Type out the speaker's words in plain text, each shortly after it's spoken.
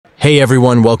Hey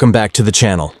everyone, welcome back to the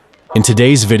channel. In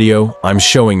today's video, I'm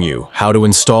showing you how to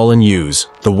install and use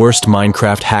the Wurst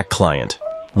Minecraft hack client.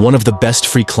 One of the best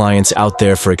free clients out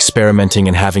there for experimenting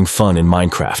and having fun in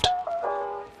Minecraft.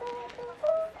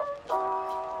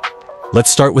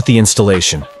 Let's start with the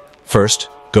installation. First,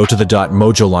 go to the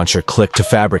 .mojo launcher, click to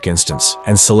Fabric instance,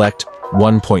 and select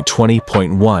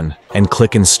 1.20.1 and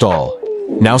click Install.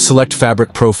 Now select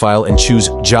Fabric Profile and choose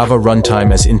Java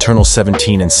Runtime as internal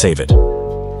 17 and save it.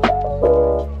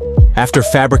 After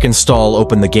Fabric install,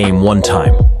 open the game one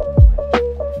time.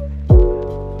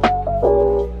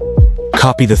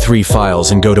 Copy the 3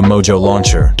 files and go to Mojo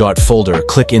Launcher, .folder,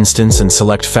 click Instance and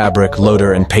select Fabric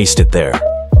Loader and paste it there.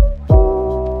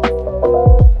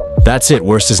 That's it,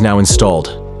 Wurst is now installed.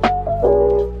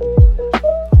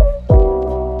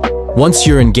 Once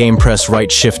you're in game, press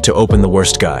right shift to open the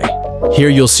Wurst guy. Here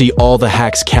you'll see all the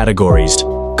hacks categories: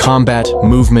 combat,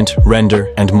 movement,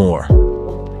 render, and more.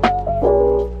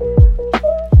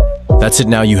 That's it,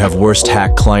 now you have Wurst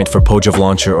hack client for Pojo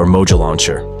Launcher or Mojo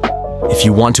Launcher. If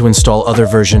you want to install other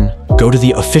version, go to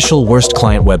the official Wurst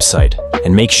client website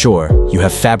and make sure you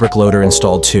have Fabric Loader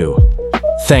installed too.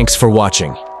 Thanks for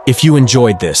watching. If you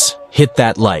enjoyed this, hit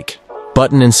that like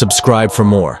button and subscribe for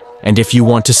more. And if you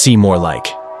want to see more like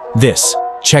this,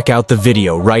 check out the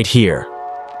video right here.